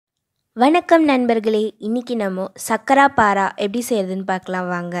வணக்கம் நண்பர்களே, இன்னைக்கு நம்ம சக்கராபாரா எப்படி செய்கிறதுன்னு பார்க்கலாம்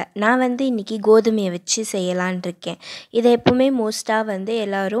வாங்க. நான் இன்னைக்கு கோதுமையை வச்சு செய்யலான் இருக்கேன். இதை எப்பவுமே மோஸ்ட்டாக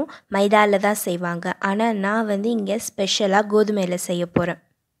எல்லோரும் மைதாவில் தான் செய்வாங்க. ஆனால் நான் இங்கே ஸ்பெஷலாக கோதுமையில் செய்ய போகிறேன்.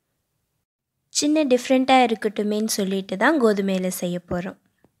 சின்ன டிஃப்ரெண்ட்டாக இருக்கட்டுமேன்னு சொல்லிட்டு தான் கோதுமையில் செய்ய போகிறோம்.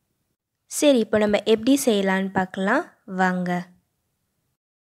 சரி, இப்போ நம்ம எப்படி செய்யலான்னு பார்க்கலாம் வாங்க.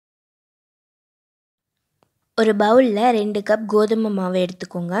 ஒரு பவுலில் 2 கப் கோதுமை மாவு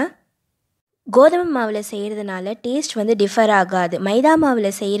எடுத்துக்கோங்க. கோதுமை மாவில் செய்கிறதுனால டேஸ்ட் டிஃபர் ஆகாது, மைதா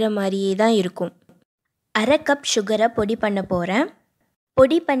மாவில் செய்கிற மாதிரியே தான் இருக்கும். 1/2 கப் சுகரை பொடி பண்ண போகிறேன்.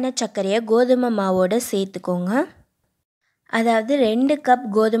 பொடி பண்ண சர்க்கரையை கோதுமை மாவோடு சேர்த்துக்கோங்க. அதாவது 2 கப்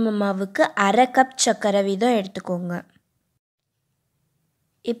கோதுமை மாவுக்கு 1/2 கப் சர்க்கரை வீதம் எடுத்துக்கோங்க.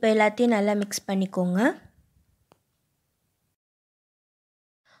 இப்போ எல்லாத்தையும் நல்லா மிக்ஸ் பண்ணிக்கோங்க.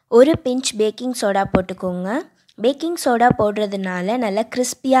 ஒரு பிஞ்ச் பேக்கிங் சோடா போட்டுக்கோங்க. பேக்கிங் சோடா போடுறதுனால நல்லா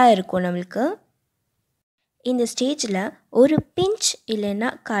கிறிஸ்பியாக இருக்கும் நம்மளுக்கு. இந்த ஸ்டேஜில் ஒரு பிஞ்ச் இல்லைன்னா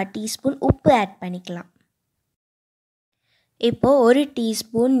 1/4 டீஸ்பூன் உப்பு ஆட் பண்ணிக்கலாம். இப்போது 1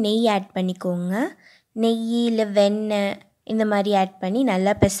 டீஸ்பூன் நெய் ஆட் பண்ணிக்கோங்க. நெய் இல்லை வெண்ணெய் இந்த மாதிரி ஆட் பண்ணி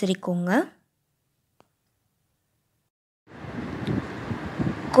நல்லா பெசரிக்கோங்க.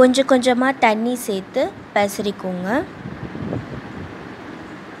 கொஞ்சம் கொஞ்சமாக தண்ணி சேர்த்து பெசரிக்கோங்க.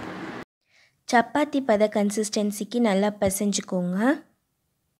 சப்பாத்தி பத கன்சிஸ்டன்சிக்கு நல்லா பிசைஞ்சுக்கோங்க.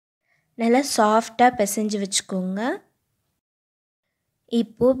 நல்லா சாஃப்டாக பிசைஞ்சு வச்சுக்கோங்க.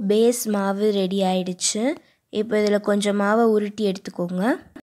 இப்போது பேஸ் மாவு ரெடி ஆயிடுச்சு. இப்போ இதில் கொஞ்சம் மாவை உருட்டி எடுத்துக்கோங்க.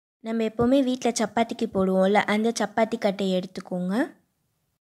 நம்ம எப்போவுமே வீட்டில் சப்பாத்திக்கு போடுவோம்ல, அந்த சப்பாத்தி கட்டையை எடுத்துக்கோங்க.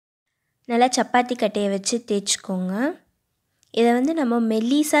 நல்லா சப்பாத்தி கட்டையை வச்சு தேய்ச்சிக்கோங்க. இதை நம்ம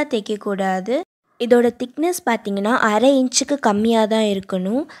மெல்லிஸாக தேய்க்கக்கூடாது. இதோட திக்னஸ் பார்த்திங்கன்னா 1/2 இன்ச்சுக்கு கம்மியாக தான்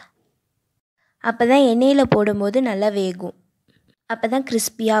இருக்கணும். அப்போ தான் எண்ணெயில் போடும்போது நல்லா வேகும், அப்போ தான்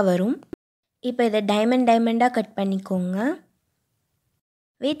கிறிஸ்பியாக வரும். இப்போ இதை டைமண்டாக கட் பண்ணிக்கோங்க.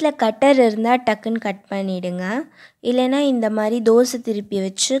 வீட்டில் கட்டர் இருந்தால் டக்குன்னு கட் பண்ணிவிடுங்க, இல்லைன்னா இந்த மாதிரி தோசை திருப்பி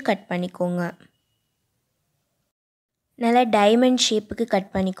வச்சு கட் பண்ணிக்கோங்க. நல்லா டைமண்ட் ஷேப்புக்கு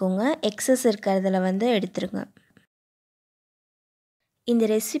கட் பண்ணிக்கோங்க. எக்ஸஸ் இருக்கிறதுல எடுத்துருங்க. இந்த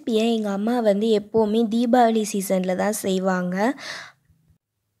ரெசிப்பியை எங்கள் அம்மா எப்போவுமே தீபாவளி சீசனில் தான் செய்வாங்க.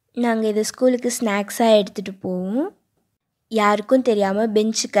 நாங்கள் இதை ஸ்கூலுக்கு ஸ்நாக்ஸாக எடுத்துகிட்டு போவோம். யாருக்கும் தெரியாமல்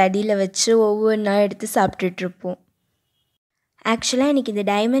பெஞ்சுக்கு அடியில் வச்சு ஒவ்வொன்றா எடுத்து சாப்பிட்டுட்ருப்போம். ஆக்சுவலாக எனக்கு இந்த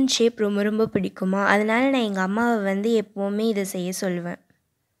டைமண்ட் ஷேப் ரொம்ப ரொம்ப பிடிக்குமா, அதனால் நான் எங்கள் அம்மாவை எப்போவுமே இதை செய்ய சொல்லுவேன்.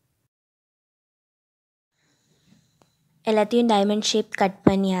 எல்லாத்தையும் டைமண்ட் ஷேப் கட்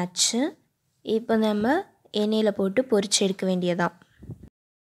பண்ணியாச்சு. இப்போ நம்ம எண்ணெயில் போட்டு பொரிச்சு எடுக்க வேண்டியதான்.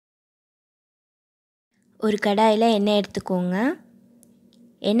 ஒரு கடாயில் எண்ணெய் எடுத்துக்கோங்க.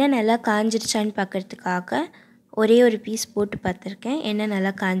 எண்ணெய் நல்லா காஞ்சிருச்சான்னு பார்க்குறதுக்காக ஒரே ஒரு பீஸ் போட்டு பார்த்துருக்கேன். எண்ணெய்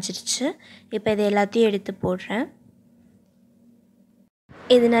நல்லா காஞ்சிருச்சு. இப்போ இதை எல்லாத்தையும் எடுத்து போடுறேன்.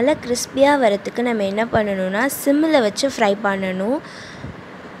 இது நல்லா கிறிஸ்பியாக வரத்துக்கு நம்ம என்ன பண்ணணும்னா சிம்மில் வச்சு ஃப்ரை பண்ணணும்.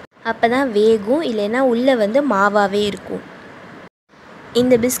 அப்போ தான் வேகும், இல்லைன்னா உள்ளே மாவாகவே இருக்கும்.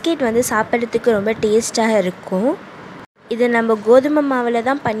 இந்த பிஸ்கெட் சாப்பிட்றதுக்கு ரொம்ப டேஸ்ட்டாக இருக்கும். இதை நம்ம கோதுமை மாவில்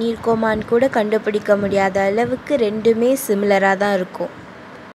தான் பண்ணியிருக்கோமான்னு கூட கண்டுபிடிக்க முடியாத அளவுக்கு ரெண்டுமே சிமிலராக தான் இருக்கும்.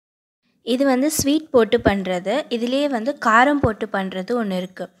 இது ஸ்வீட் போட்டு பண்ணுறது. இதுலேயே காரம் போட்டு பண்ணுறது ஒன்று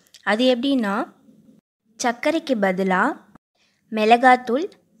இருக்குது. அது எப்படின்னா, சர்க்கரைக்கு பதிலாக மிளகாத்தூள்,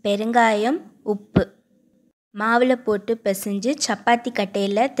 பெருங்காயம், உப்பு மாவில் போட்டு பிசைஞ்சு சப்பாத்தி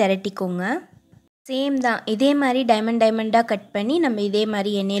கட்டையில் திரட்டிக்கோங்க. சேம் தான், இதே மாதிரி டைமண்டாக கட் பண்ணி நம்ம இதே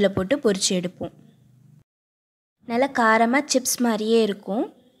மாதிரி எண்ணெயில் போட்டு பொரிச்சு எடுப்போம். நல்லா காரமாக சிப்ஸ் மாதிரியே இருக்கும்.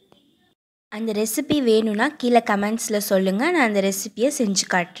 அந்த ரெசிபி வேணும்னா கீழே கமெண்ட்ஸில் சொல்லுங்கள், நான் அந்த ரெசிப்பியை செஞ்சு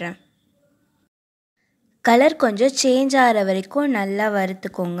காட்டுறேன். கலர் கொஞ்சம் சேஞ்ச் ஆகிற வரைக்கும் நல்லா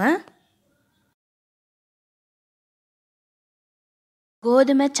வறுத்துக்கோங்க.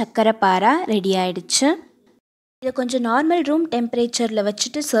 கோதுமை சக்கரைப்பாரா ரெடி ஆகிடுச்சு. இதை கொஞ்சம் நார்மல் ரூம் டெம்பரேச்சரில்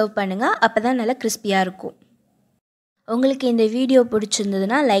வச்சுட்டு சர்வ் பண்ணுங்கள், அப்போ தான் நல்லா கிறிஸ்பியாக இருக்கும். உங்களுக்கு இந்த வீடியோ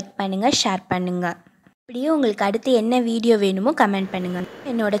பிடிச்சிருந்ததுன்னா லைக் பண்ணுங்கள், ஷேர் பண்ணுங்கள். அப்படியே உங்களுக்கு அடுத்து என்ன வீடியோ வேணுமோ கமெண்ட் பண்ணுங்கள்.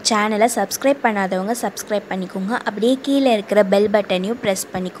 என்னோடய சேனலை சப்ஸ்கிரைப் பண்ணாதவங்க சப்ஸ்கிரைப் பண்ணிக்கோங்க. அப்படியே கீழே இருக்கிற பெல் பட்டனையும் ப்ரெஸ்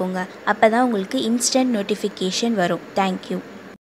பண்ணிக்கோங்க. அப்போ தான் உங்களுக்கு இன்ஸ்டன்ட் நோட்டிஃபிகேஷன் வரும். தேங்க்யூ.